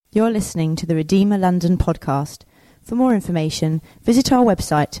You're listening to the Redeemer London podcast. For more information, visit our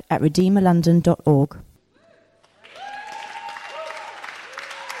website at redeemerlondon.org.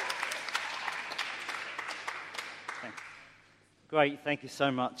 Great, thank you so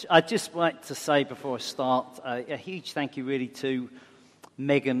much. I'd just like to say before I start, a huge thank you really to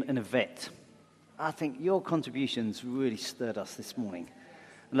Megan and Yvette. I think your contributions really stirred us this morning.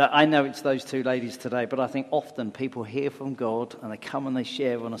 Look, I know it's those two ladies today, but I think often people hear from God and they come and they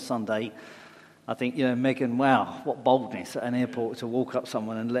share on a Sunday. I think, Megan, wow, what boldness at an airport to walk up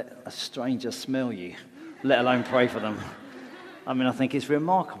someone and let a stranger smell you, let alone pray for them. I mean, I think it's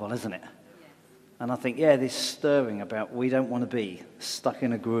remarkable, isn't it? And I think, this stirring about we don't want to be stuck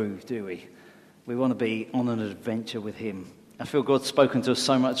in a groove, do we? We want to be on an adventure with him. I feel God's spoken to us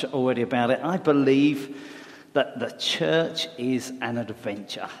so much already about it. I believe that the church is an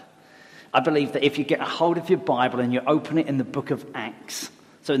adventure. I believe that if you get a hold of your Bible and you open it in the book of Acts,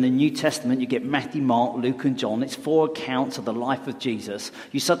 so in the New Testament you get Matthew, Mark, Luke and John, it's 4 accounts of the life of Jesus.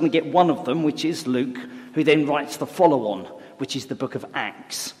 You suddenly get one of them, which is Luke, who then writes the follow-on, which is the book of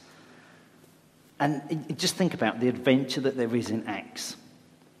Acts. And just think about the adventure that there is in Acts.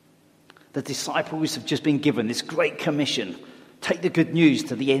 The disciples have just been given this great commission. Take the good news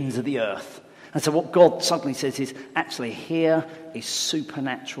to the ends of the earth. And so what God suddenly says is, actually here is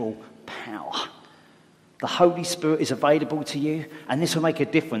supernatural power. The Holy Spirit is available to you, and this will make a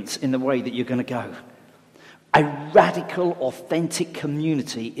difference in the way that you're going to go. A radical, authentic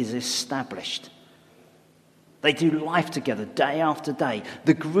community is established. They do life together day after day.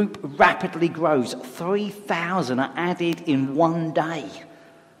 The group rapidly grows. 3,000 are added in one day,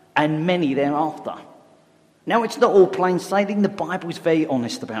 and many thereafter. Now, it's not all plain sailing. The Bible is very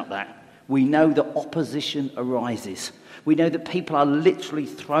honest about that. We know that opposition arises. We know that people are literally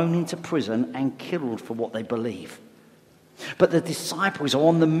thrown into prison and killed for what they believe. But the disciples are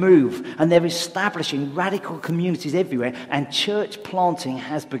on the move, and they're establishing radical communities everywhere, and church planting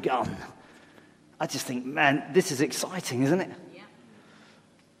has begun. I just think, man, this is exciting, isn't it? Yeah.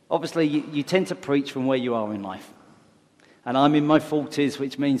 Obviously, you tend to preach from where you are in life. And I'm in my 40s,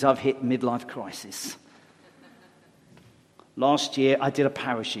 which means I've hit midlife crisis. Last year, I did a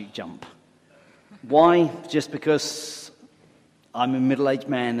parachute jump. Why? Just because I'm a middle-aged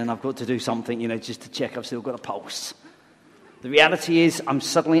man and I've got to do something, just to check I've still got a pulse. The reality is I'm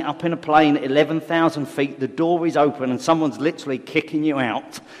suddenly up in a plane at 11,000 feet, the door is open and someone's literally kicking you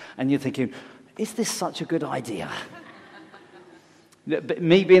out, and you're thinking, is this such a good idea? But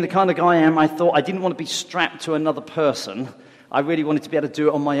me being the kind of guy I am, I thought I didn't want to be strapped to another person. I really wanted to be able to do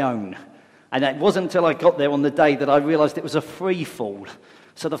it on my own. And it wasn't until I got there on the day that I realized it was a free fall.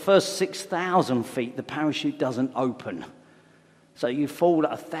 So the first 6,000 feet, the parachute doesn't open. So you fall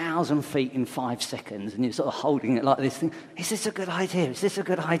at 1,000 feet in 5 seconds, and you're sort of holding it like this, thing. Is this a good idea? Is this a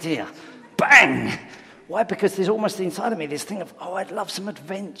good idea? Bang! Why? Because there's almost inside of me this thing of, I'd love some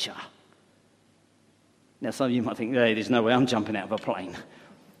adventure. Now, some of you might think, there's no way I'm jumping out of a plane.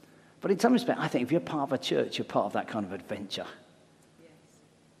 But in some respect, I think if you're part of a church, you're part of that kind of adventure. Yes.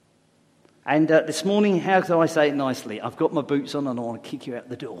 And this morning, how do I say it nicely? I've got my boots on and I want to kick you out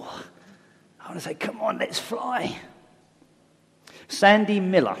the door. I want to say, come on, let's fly. Sandy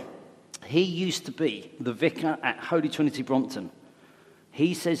Miller, he used to be the vicar at Holy Trinity Brompton.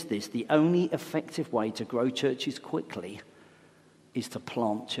 He says this: the only effective way to grow churches quickly is to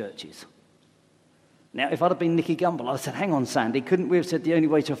plant churches. Now, if I'd have been Nicky Gumbel, I'd have said, hang on, Sandy, couldn't we have said the only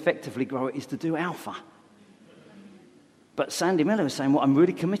way to effectively grow it is to do Alpha? But Sandy Miller is saying what I'm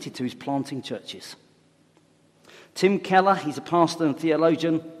really committed to is planting churches. Tim Keller, he's a pastor and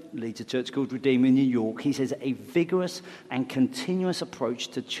theologian, leads a church called Redeemer in New York. He says a vigorous and continuous approach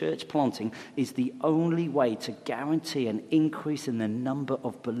to church planting is the only way to guarantee an increase in the number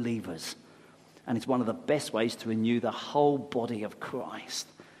of believers. And it's one of the best ways to renew the whole body of Christ.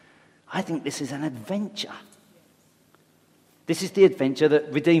 I think this is an adventure. This is the adventure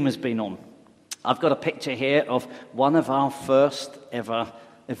that Redeemer's been on. I've got a picture here of one of our first ever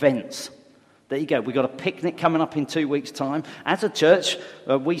events. There you go. We've got a picnic coming up in 2 weeks' time. As a church,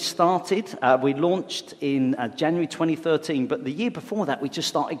 we launched in January 2013, but the year before that, we just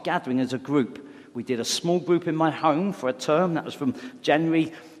started gathering as a group. We did a small group in my home for a term. That was from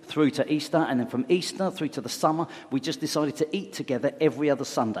January through to Easter, and then from Easter through to the summer, we just decided to eat together every other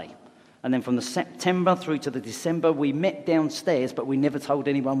Sunday. And then from the September through to the December, we met downstairs, but we never told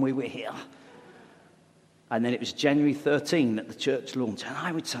anyone we were here. And then it was January 13 that the church launched. And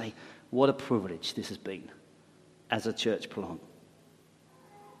I would say, what a privilege this has been as a church plant.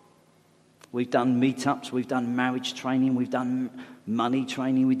 We've done meetups, we've done marriage training, we've done money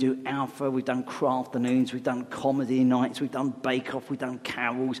training, we do Alpha, we've done craft afternoons, we've done comedy nights, we've done bake-off, we've done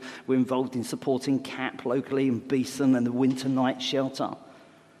carols, we're involved in supporting CAP locally in Beeson and the Winter Night Shelter.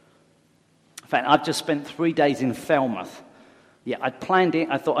 In fact, I've just spent 3 days in Falmouth. Yeah, I'd planned it,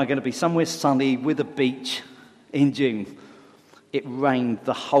 I thought I'm going to be somewhere sunny with a beach in June. It rained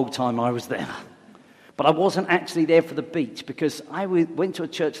the whole time I was there. But I wasn't actually there for the beach because I went to a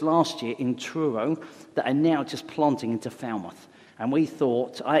church last year in Truro that are now just planting into Falmouth. And we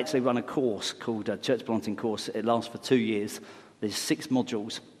thought, I actually run a course called a church planting course. It lasts for 2 years. There's 6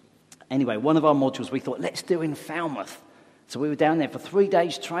 modules. Anyway, one of our modules we thought, let's do in Falmouth. So we were down there for 3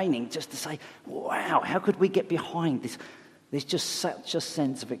 days training just to say, wow, how could we get behind this? There's just such a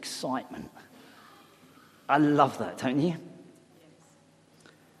sense of excitement. I love that, don't you?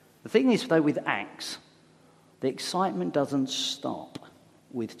 The thing is, though, with Acts, the excitement doesn't stop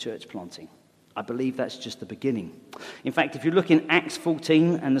with church planting. I believe that's just the beginning. In fact, if you look in Acts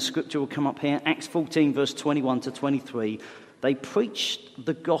 14, and the scripture will come up here, Acts 14, verse 21 to 23, they preached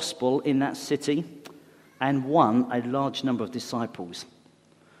the gospel in that city and won a large number of disciples.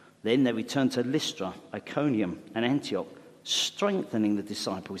 Then they returned to Lystra, Iconium, and Antioch, strengthening the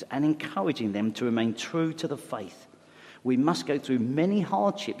disciples and encouraging them to remain true to the faith. We must go through many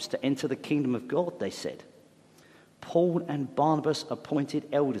hardships to enter the kingdom of God, they said. Paul and Barnabas appointed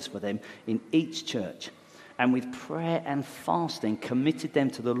elders for them in each church, and with prayer and fasting committed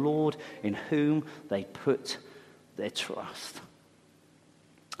them to the Lord in whom they put their trust.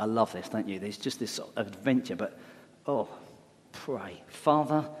 I love this, don't you? There's just this sort of adventure, but pray.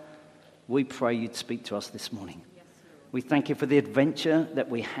 Father, we pray you'd speak to us this morning. We thank you for the adventure that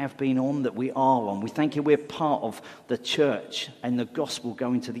we have been on, that we are on. We thank you we're part of the church and the gospel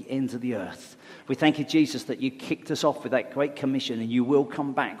going to the ends of the earth. We thank you, Jesus, that you kicked us off with that great commission and you will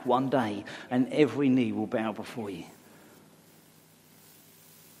come back one day and every knee will bow before you.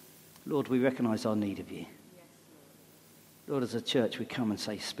 Lord, we recognize our need of you. Lord, as a church, we come and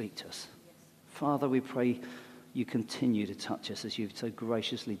say, speak to us. Father, we pray you continue to touch us as you've so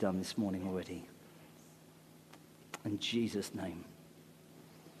graciously done this morning already. In Jesus' name,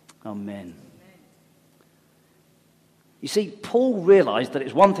 amen. You see, Paul realized that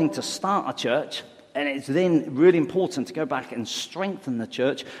it's one thing to start a church, and it's then really important to go back and strengthen the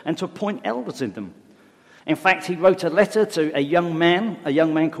church and to appoint elders in them. In fact, he wrote a letter to a young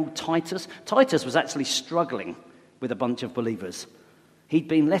man called Titus. Titus was actually struggling with a bunch of believers. He'd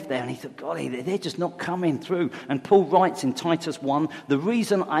been left there and he thought, God, they're just not coming through. And Paul writes in Titus 1, the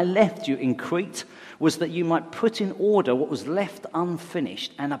reason I left you in Crete was that you might put in order what was left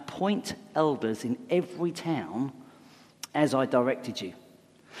unfinished and appoint elders in every town as I directed you.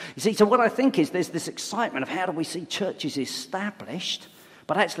 You see, so what I think is there's this excitement of how do we see churches established,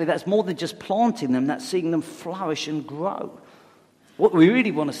 but actually that's more than just planting them, that's seeing them flourish and grow. What we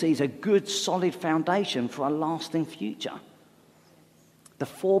really want to see is a good, solid foundation for a lasting future. The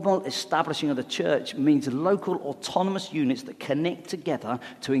formal establishing of the church means local autonomous units that connect together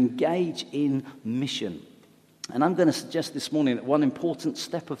to engage in mission. And I'm going to suggest this morning that one important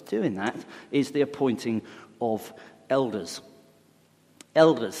step of doing that is the appointing of elders.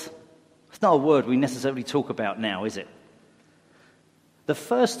 Elders. It's not a word we necessarily talk about now, is it? The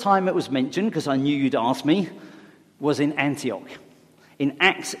first time it was mentioned, because I knew you'd ask me, was in Antioch. In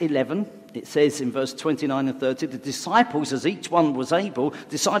Acts 11, it says in verse 29 and 30, the disciples, as each one was able,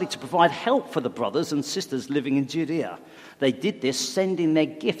 decided to provide help for the brothers and sisters living in Judea. They did this, sending their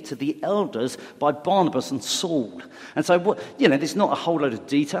gift to the elders by Barnabas and Saul. And so, there's not a whole load of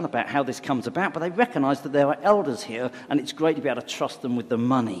detail about how this comes about, but they recognize that there are elders here, and it's great to be able to trust them with the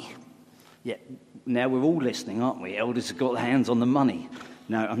money. Yet, now we're all listening, aren't we? Elders have got their hands on the money.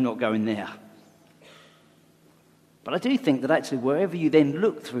 No, I'm not going there. But I do think that actually wherever you then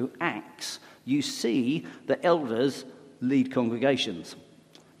look through Acts, you see that elders lead congregations.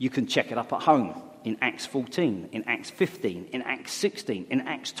 You can check it up at home in Acts 14, in Acts 15, in Acts 16, in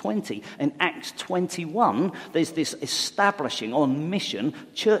Acts 20, in Acts 21. There's this establishing on mission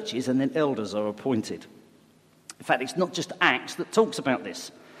churches and then elders are appointed. In fact, it's not just Acts that talks about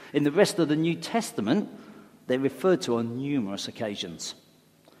this. In the rest of the New Testament, they're referred to on numerous occasions.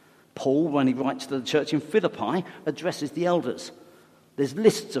 Paul, when he writes to the church in Philippi, addresses the elders. There's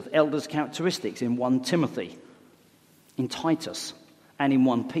lists of elders' characteristics in 1 Timothy, in Titus, and in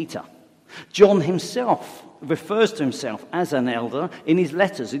 1 Peter. John himself refers to himself as an elder in his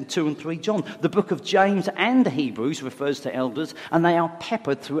letters in 2 and 3 John. The book of James and Hebrews refers to elders, and they are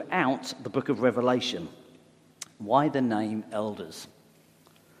peppered throughout the book of Revelation. Why the name elders?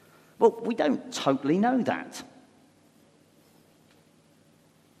 Well, we don't totally know that.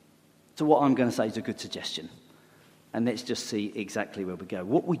 to what I'm going to say is a good suggestion. And let's just see exactly where we go.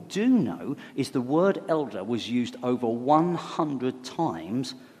 What we do know is the word elder was used over 100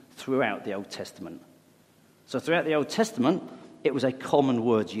 times throughout the Old Testament. So throughout the Old Testament, it was a common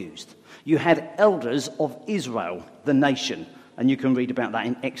word used. You had elders of Israel, the nation, and you can read about that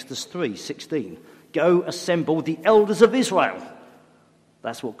in Exodus 3:16. Go assemble the elders of Israel.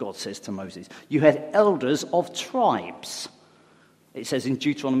 That's what God says to Moses. You had elders of tribes. It says in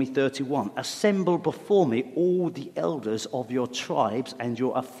Deuteronomy 31, assemble before me all the elders of your tribes and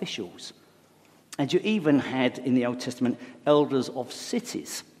your officials. And you even had in the Old Testament elders of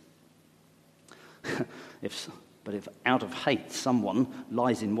cities. But if out of hate someone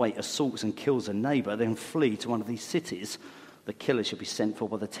lies in wait, assaults and kills a neighbour, then flee to one of these cities, the killer should be sent for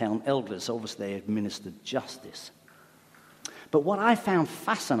by the town elders. Obviously, they administered justice. But what I found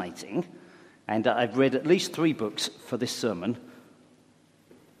fascinating, and I've read at least 3 books for this sermon,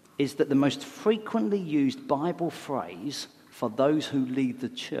 is that the most frequently used Bible phrase for those who lead the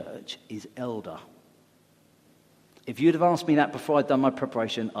church is elder. If you'd have asked me that before I'd done my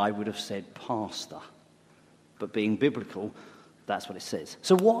preparation, I would have said pastor. But being biblical, that's what it says.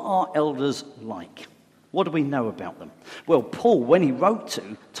 So what are elders like? What do we know about them? Well, Paul, when he wrote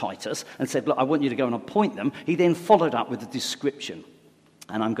to Titus and said, look, I want you to go and appoint them, he then followed up with a description.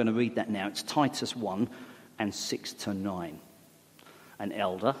 And I'm going to read that now. It's Titus 1 and 6 to 9. An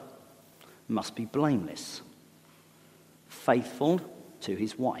elder must be blameless, faithful to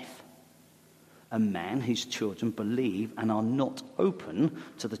his wife, a man whose children believe and are not open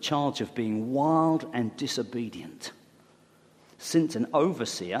to the charge of being wild and disobedient. Since an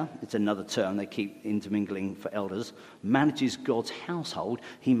overseer, it's another term they keep intermingling for elders, manages God's household,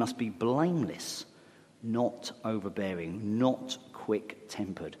 he must be blameless, not overbearing, not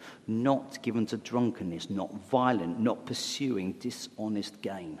quick-tempered, not given to drunkenness, not violent, not pursuing dishonest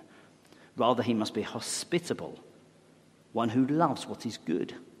gain. Rather, he must be hospitable, one who loves what is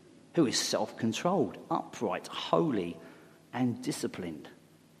good, who is self-controlled, upright, holy, and disciplined.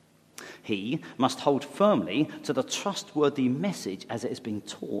 He must hold firmly to the trustworthy message as it has been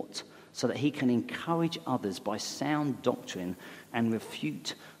taught, so that he can encourage others by sound doctrine and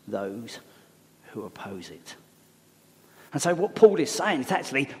refute those who oppose it. And so what Paul is saying is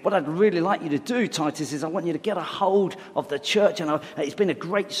actually, what I'd really like you to do, Titus, is I want you to get a hold of the church. And it's been a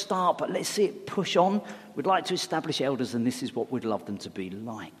great start, but let's see it push on. We'd like to establish elders, and this is what we'd love them to be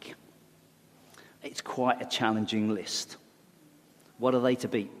like. It's quite a challenging list. What are they to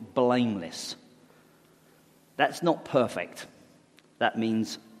be? Blameless. That's not perfect. That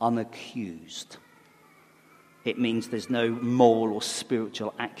means unaccused. It means there's no moral or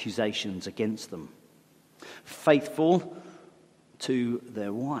spiritual accusations against them. Faithful to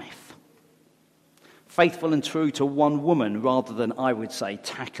their wife. Faithful and true to one woman rather than, I would say,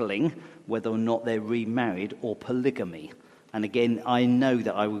 tackling whether or not they're remarried or polygamy. And again, I know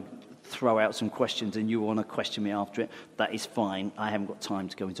that I would throw out some questions and you want to question me after it. That is fine. I haven't got time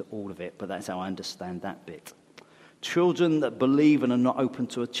to go into all of it, but that's how I understand that bit. Children that believe and are not open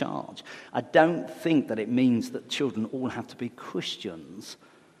to a charge. I don't think that it means that children all have to be Christians,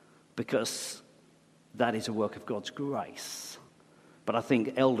 because that is a work of God's grace. But I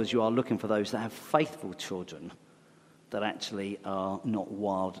think elders, you are looking for those that have faithful children that actually are not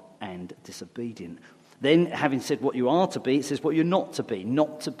wild and disobedient. Then, having said what you are to be, it says what you're not to be.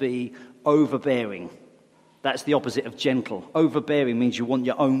 Not to be overbearing. That's the opposite of gentle. Overbearing means you want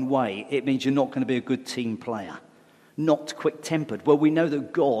your own way. It means you're not going to be a good team player. Not quick-tempered. Well, we know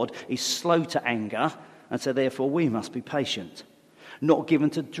that God is slow to anger, and so therefore we must be patient. Not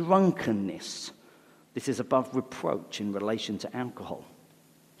given to drunkenness. This is above reproach in relation to alcohol.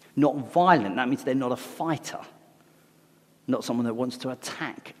 Not violent. That means they're not a fighter. Not someone that wants to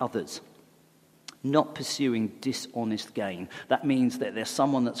attack others. Not pursuing dishonest gain. That means that they're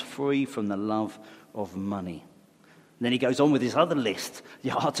someone that's free from the love of money. And then he goes on with his other list.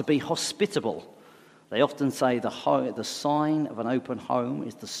 You are to be hospitable. They often say the sign of an open home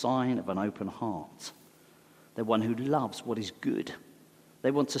is the sign of an open heart. They're one who loves what is good.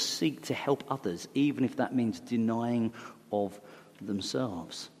 They want to seek to help others, even if that means denying of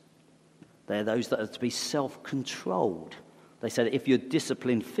themselves. They're those that are to be self-controlled. They say that if you're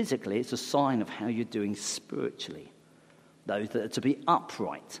disciplined physically, it's a sign of how you're doing spiritually. Those that are to be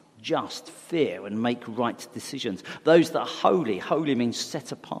upright, just, fair, and make right decisions. Those that are holy. Holy means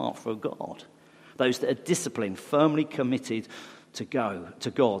set apart for God. Those that are disciplined, firmly committed to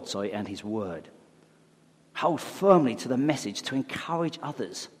God and his word. Hold firmly to the message to encourage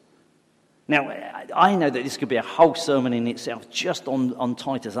others. Now, I know that this could be a whole sermon in itself just on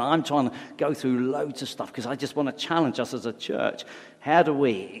Titus. And I'm trying to go through loads of stuff because I just want to challenge us as a church. How do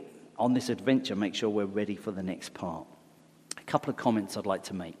we on this adventure, make sure we're ready for the next part. A couple of comments I'd like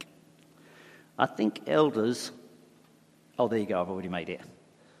to make. I think elders, oh, there you go, I've already made it.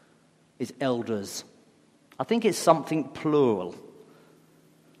 It's elders. I think it's something plural.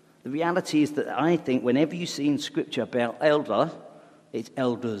 The reality is that I think whenever you see in Scripture about elder, it's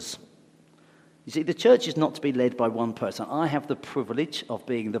elders. You see, the church is not to be led by one person. I have the privilege of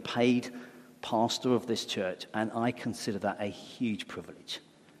being the paid pastor of this church, and I consider that a huge privilege.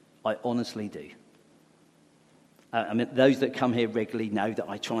 I honestly do. I mean, those that come here regularly know that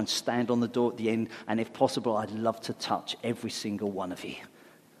I try and stand on the door at the end, and if possible, I'd love to touch every single one of you.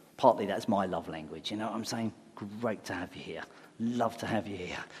 Partly that's my love language, you know what I'm saying? Great to have you here. Love to have you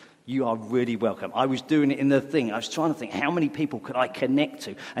here. You are really welcome. I was doing it in the thing. I was trying to think, how many people could I connect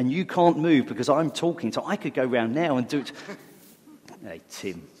to? And you can't move because I'm talking, so I could go round now and do it. Hey,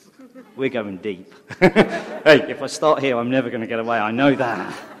 Tim, we're going deep. Hey, if I start here, I'm never going to get away. I know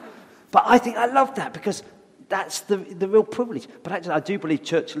that. But I think I love that because that's the real privilege. But actually, I do believe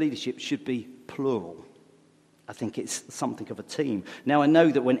church leadership should be plural. I think it's something of a team. Now, I know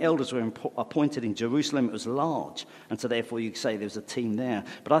that when elders were appointed in Jerusalem, it was large. And so therefore, you could say there's a team there.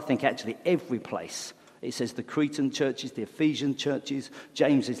 But I think actually every place, it says the Cretan churches, the Ephesian churches,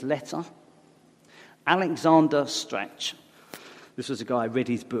 James's letter. Alexander Strach, this was a guy, I read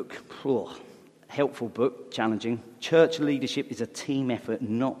his book. Helpful book, challenging. Church leadership is a team effort,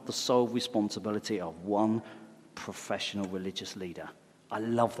 not the sole responsibility of one professional religious leader. I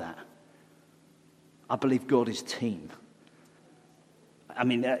love that. I believe God is team. I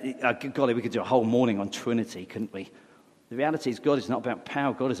mean, golly, we could do a whole morning on Trinity, couldn't we? The reality is God is not about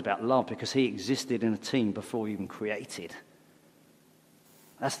power, God is about love, because he existed in a team before he even created.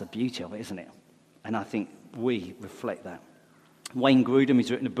 That's the beauty of it, isn't it? And I think we reflect that. Wayne Grudem,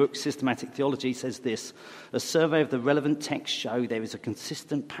 who's written a book, Systematic Theology, says this: a survey of the relevant texts show there is a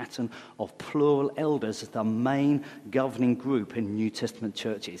consistent pattern of plural elders as the main governing group in New Testament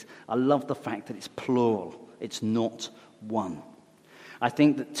churches. I love the fact that it's plural. It's not one. I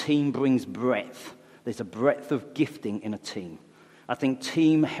think that team brings breadth. There's a breadth of gifting in a team. I think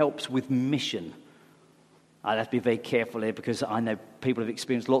team helps with mission. I'd have to be very careful here because I know people have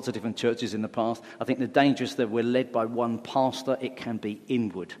experienced lots of different churches in the past. I think the danger is that we're led by one pastor. It can be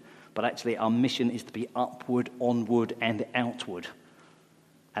inward. But actually our mission is to be upward, onward, and outward.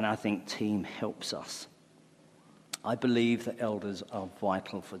 And I think team helps us. I believe that elders are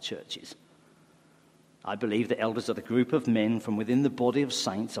vital for churches. I believe that elders are the group of men from within the body of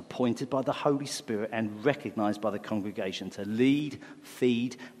saints appointed by the Holy Spirit and recognized by the congregation to lead,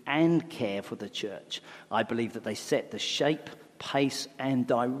 feed, and care for the church. I believe that they set the shape, pace, and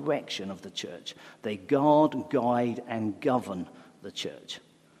direction of the church. They guard, guide, and govern the church.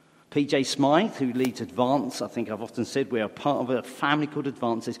 P.J. Smythe, who leads Advance, I think I've often said we're a part of a family called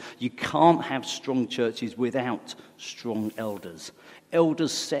Advances. You can't have strong churches without strong elders.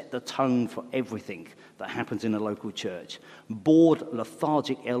 Elders set the tone for everything that happens in a local church. Bored,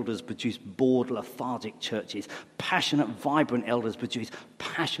 lethargic elders produce bored, lethargic churches. Passionate, vibrant elders produce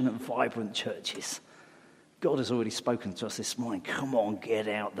passionate, vibrant churches. God has already spoken to us this morning. Come on, get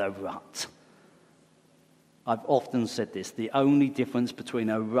out the rut. I've often said this: the only difference between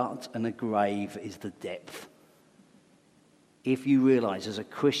a rut and a grave is the depth. If you realize as a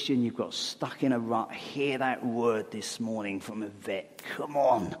Christian you've got stuck in a rut, hear that word this morning from a vet. Come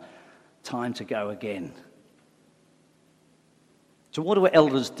on, time to go again. So what do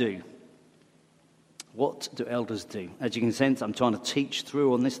elders do? What do elders do? As you can sense, I'm trying to teach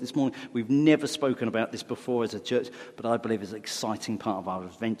through on this morning. We've never spoken about this before as a church, but I believe it's an exciting part of our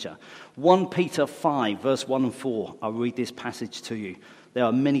adventure. 1 Peter 5, verse 1 and 4. I'll read this passage to you. There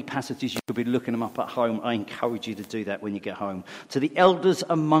are many passages. You could be looking them up at home. I encourage you to do that when you get home. To the elders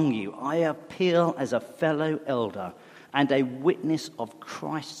among you, I appeal as a fellow elder and a witness of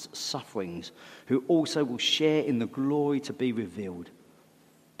Christ's sufferings, who also will share in the glory to be revealed.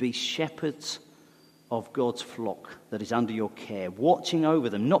 Be shepherds of God's flock that is under your care, watching over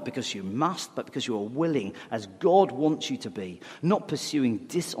them, not because you must, but because you are willing, as God wants you to be, not pursuing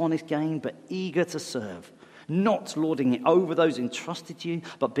dishonest gain, but eager to serve, not lording it over those entrusted to you,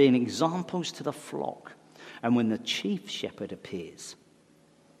 but being examples to the flock. And when the chief shepherd appears,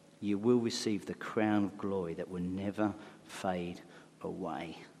 you will receive the crown of glory that will never fade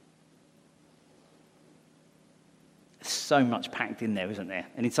away. So much packed in there, isn't there?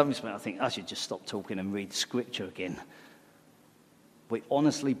 And in some respects, I think I should just stop talking and read Scripture again. We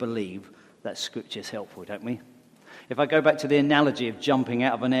honestly believe that Scripture is helpful, don't we? If I go back to the analogy of jumping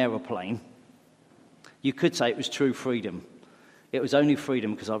out of an aeroplane, you could say it was true freedom. It was only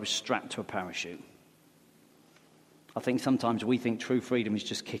freedom because I was strapped to a parachute. I think sometimes we think true freedom is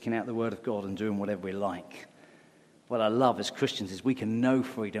just kicking out the word of God and doing whatever we like. What I love as Christians is we can know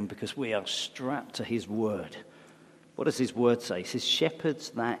freedom because we are strapped to his word. What does his word say? It says,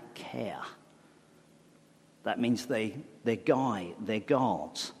 shepherds that care. That means they're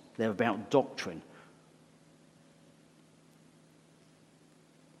guards. They're about doctrine.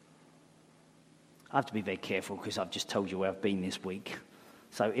 I have to be very careful because I've just told you where I've been this week.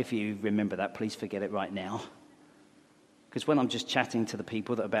 So if you remember that, please forget it right now. Because when I'm just chatting to the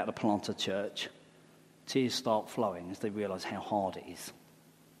people that are about to plant a church, tears start flowing as they realise how hard it is.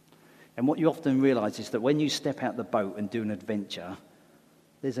 And what you often realise is that when you step out the boat and do an adventure,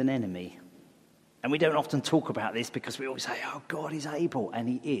 there's an enemy. And we don't often talk about this because we always say, oh, God is able, and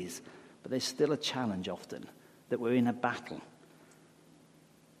he is. But there's still a challenge often that we're in a battle.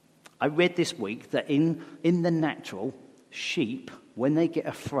 I read this week that in the natural, sheep, when they get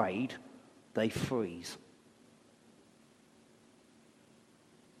afraid, they freeze.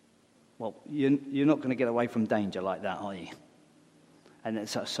 Well, you're not going to get away from danger like that, are you? And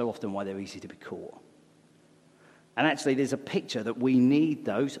that's so often why they're easy to be caught. And actually, there's a picture that we need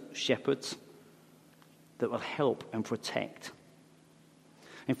those shepherds that will help and protect.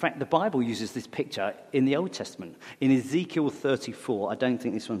 In fact, the Bible uses this picture in the Old Testament. In Ezekiel 34, I don't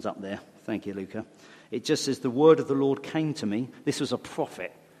think this one's up there. Thank you, Luca. It just says, the word of the Lord came to me. This was a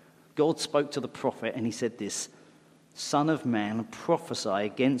prophet. God spoke to the prophet and he said this, Son of man, prophesy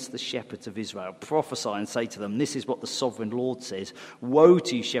against the shepherds of Israel. Prophesy and say to them, this is what the sovereign Lord says. Woe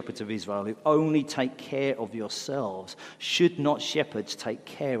to you, shepherds of Israel, who only take care of yourselves. Should not shepherds take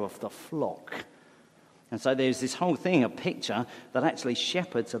care of the flock? And so there's this whole thing, a picture that actually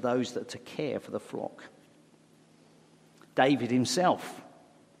shepherds are those that are to care for the flock. David himself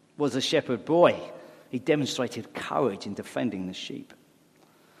was a shepherd boy. He demonstrated courage in defending the sheep.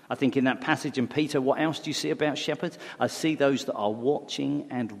 I think in that passage in Peter, what else do you see about shepherds? I see those that are watching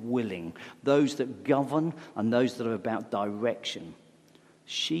and willing, those that govern and those that are about direction.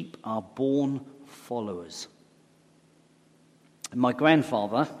 Sheep are born followers. My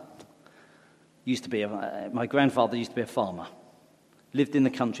grandfather used to be a farmer, lived in the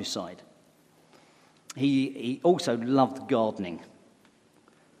countryside. He also loved gardening.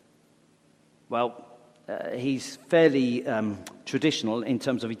 Well, he's fairly traditional in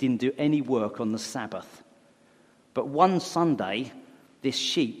terms of he didn't do any work on the Sabbath. But one Sunday, this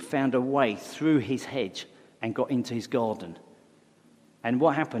sheep found a way through his hedge and got into his garden. And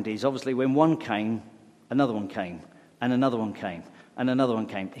what happened is, obviously, when one came, another one came, and another one came, and another one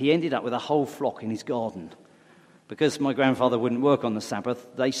came. He ended up with a whole flock in his garden. Because my grandfather wouldn't work on the Sabbath,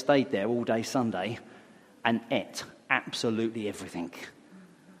 they stayed there all day Sunday and ate absolutely everything.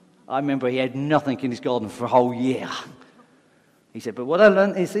 I remember he had nothing in his garden for a whole year. He said, but what I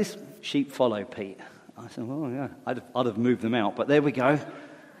learned is this, sheep follow, Pete. I said, well, yeah, I'd have moved them out, but there we go.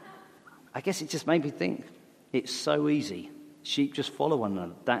 I guess it just made me think, it's so easy. Sheep just follow one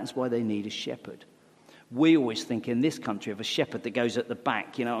another. That's why they need a shepherd. We always think in this country of a shepherd that goes at the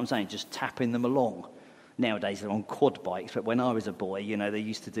back, you know what I'm saying, just tapping them along. Nowadays they're on quad bikes, but when I was a boy, you know, they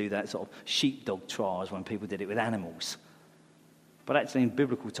used to do that sort of sheepdog trials when people did it with animals. But actually in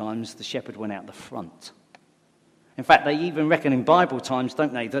biblical times, the shepherd went out the front. In fact, they even reckon in Bible times,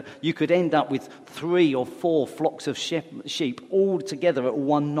 don't they, that you could end up with 3 or 4 flocks of sheep all together at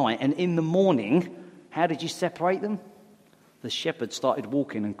one night. And in the morning, how did you separate them? The shepherd started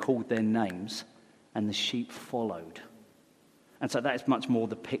walking and called their names, and the sheep followed. And so that's much more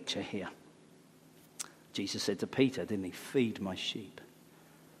the picture here. Jesus said to Peter, didn't he, feed my sheep.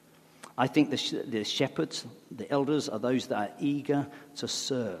 I think the shepherds, the elders, are those that are eager to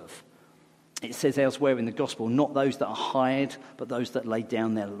serve. It says elsewhere in the gospel, not those that are hired, but those that lay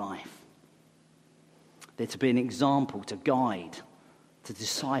down their life. They're to be an example, to guide, to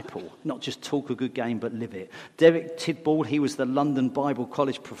disciple, not just talk a good game, but live it. Derek Tidball, he was the London Bible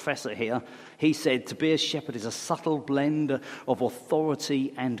College professor here. He said, to be a shepherd is a subtle blend of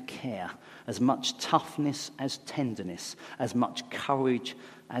authority and care, as much toughness as tenderness, as much courage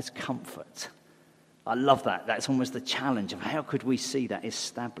as comfort. I love that. That's almost the challenge of how could we see that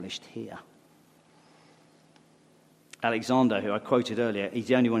established here. Alexander, who I quoted earlier, he's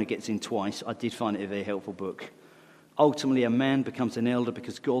the only one who gets in twice. I did find it a very helpful book. Ultimately, a man becomes an elder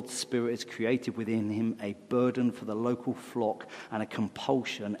because God's Spirit has created within him a burden for the local flock and a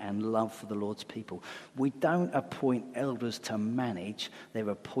compulsion and love for the Lord's people. We don't appoint elders to manage, they're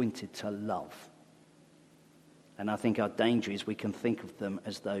appointed to love. And I think our danger is we can think of them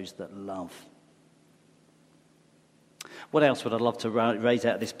as those that love. What else would I love to raise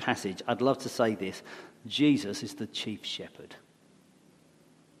out of this passage? I'd love to say this. Jesus is the chief shepherd.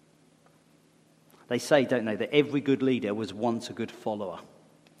 They say, don't they, that every good leader was once a good follower.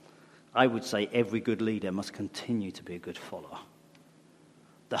 I would say every good leader must continue to be a good follower.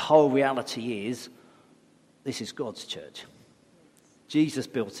 The whole reality is, this is God's church. Jesus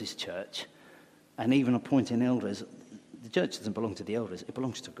built his church, and even appointing elders, the church doesn't belong to the elders, it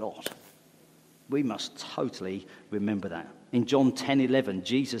belongs to God. We must totally remember that. In John 10:11,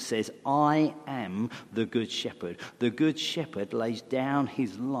 Jesus says, I am the good shepherd. The good shepherd lays down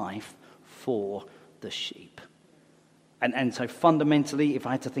his life for the sheep. And so fundamentally, if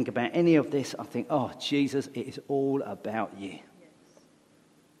I had to think about any of this, I think, oh, Jesus, it is all about you.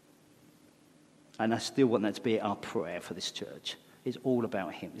 And I still want that to be our prayer for this church. It's all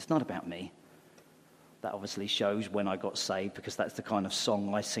about him. It's not about me. That obviously shows when I got saved, because that's the kind of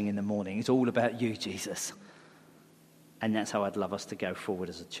song I sing in the morning. It's all about you, Jesus. And that's how I'd love us to go forward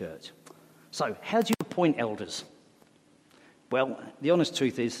as a church. So, how do you appoint elders? Well, the honest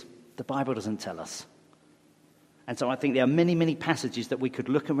truth is, the Bible doesn't tell us. And so I think there are many, many passages that we could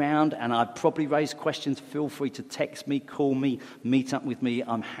look around, and I'd probably raise questions. Feel free to text me, call me, meet up with me.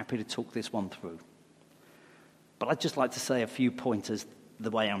 I'm happy to talk this one through. But I'd just like to say a few pointers the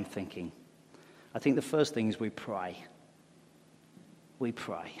way I'm thinking. I think the first thing is we pray. We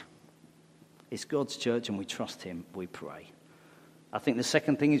pray. It's God's church and we trust him, we pray. I think the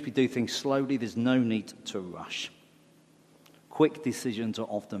second thing is we do things slowly. There's no need to rush. Quick decisions are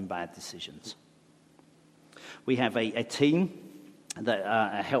often bad decisions. We have a team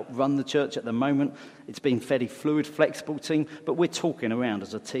that help run the church at the moment. It's been a fairly fluid, flexible team, but we're talking around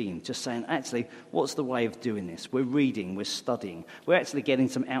as a team, just saying, actually, what's the way of doing this? We're reading, we're studying. We're actually getting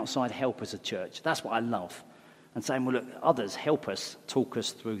some outside help as a church. That's what I love. And saying, well, look, others, help us, talk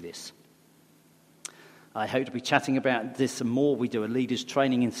us through this. I hope to be chatting about this some more. We do a leaders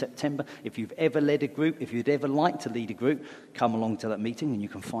training in September. If you've ever led a group, if you'd ever like to lead a group, come along to that meeting and you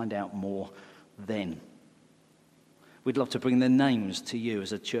can find out more then. We'd love to bring the names to you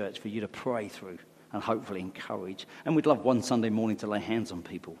as a church for you to pray through and hopefully encourage. And we'd love one Sunday morning to lay hands on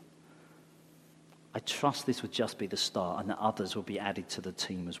people. I trust this would just be the start and that others will be added to the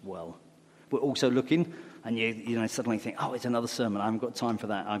team as well. We're also looking, and you suddenly think, oh, it's another sermon. I haven't got time for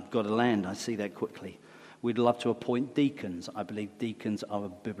that. I've got to land. I see that quickly. We'd love to appoint deacons. I believe deacons are a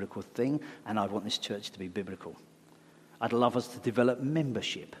biblical thing, and I want this church to be biblical. I'd love us to develop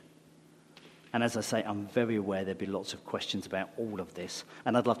membership. And as I say, I'm very aware there'll be lots of questions about all of this.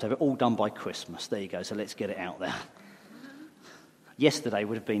 And I'd love to have it all done by Christmas. There you go, so let's get it out there. Yesterday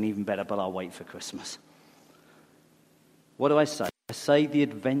would have been even better, but I'll wait for Christmas. What do I say? I say the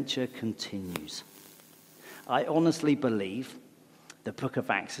adventure continues. I honestly believe the book of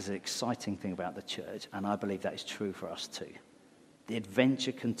Acts is an exciting thing about the church, and I believe that is true for us too. The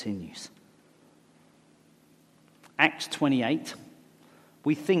adventure continues. Acts 28.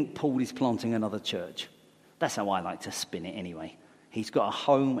 We think Paul is planting another church. That's how I like to spin it anyway. He's got a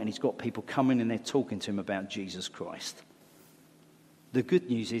home and he's got people coming and they're talking to him about Jesus Christ. The good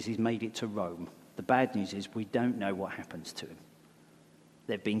news is he's made it to Rome. The bad news is we don't know what happens to him.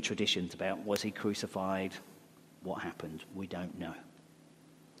 There have been traditions about was he crucified, what happened, we don't know.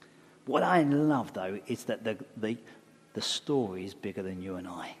 What I love though is that the story is bigger than you and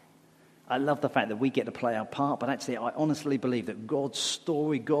I. I love the fact that we get to play our part, but actually I honestly believe that God's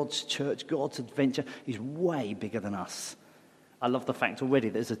story, God's church, God's adventure is way bigger than us. I love the fact already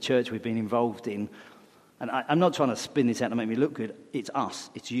that as a church we've been involved in, and I'm not trying to spin this out to make me look good, it's us,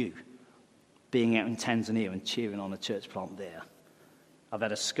 it's you, being out in Tanzania and cheering on a church plant there. I've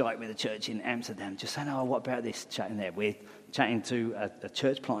had a Skype with a church in Amsterdam, just saying, oh, what about this, chatting there. We're chatting to a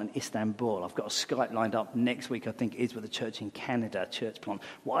church plant in Istanbul. I've got a Skype lined up next week, I think it is, with a church in Canada, a church plant.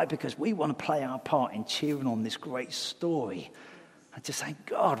 Why? Because we want to play our part in cheering on this great story. And just saying,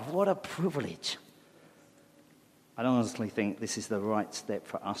 God, what a privilege. I honestly think this is the right step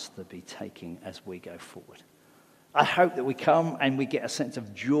for us to be taking as we go forward. I hope that we come and we get a sense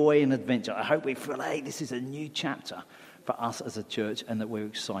of joy and adventure. I hope we feel, hey, this is a new chapter for us as a church and that we're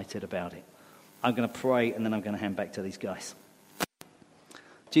excited about it. I'm going to pray and then I'm going to hand back to these guys.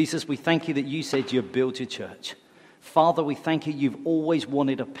 Jesus, we thank you that you said you'd build your church. Father, we thank you you've always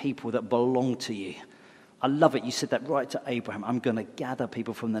wanted a people that belong to you. I love it. You said that right to Abraham. I'm going to gather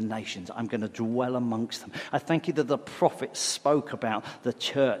people from the nations. I'm going to dwell amongst them. I thank you that the prophets spoke about the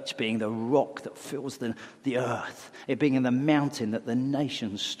church being the rock that fills the earth, it being in the mountain that the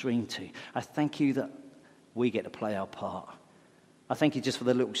nations stream to. I thank you that we get to play our part. I thank you just for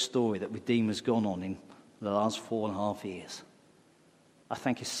the little story that Redeemer's gone on in the last 4.5 years. I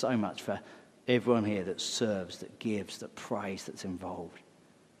thank you so much for everyone here that serves, that gives, that prays, that's involved.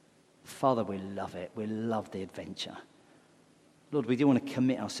 Father, we love it. We love the adventure. Lord, we do want to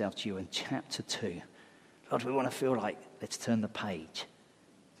commit ourselves to you in chapter 2. Lord, we want to feel like, let's turn the page.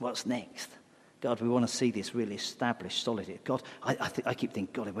 What's next? God, we want to see this really established, solid. God, I keep thinking,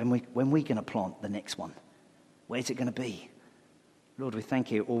 God, when we going to plant the next one? Where's it going to be? Lord, we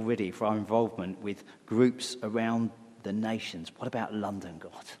thank you already for our involvement with groups around the nations. What about London,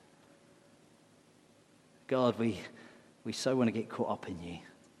 God? God, we so want to get caught up in you.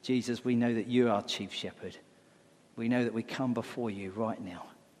 Jesus, we know that you are our chief shepherd. We know that we come before you right now.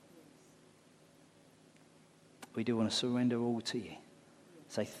 We do want to surrender all to you.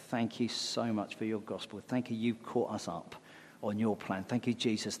 Say thank you so much for your gospel. Thank you, you've caught us up on your plan. Thank you,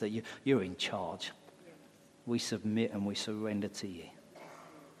 Jesus, that you're in charge. We submit and we surrender to you.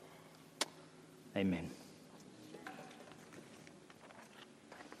 Amen.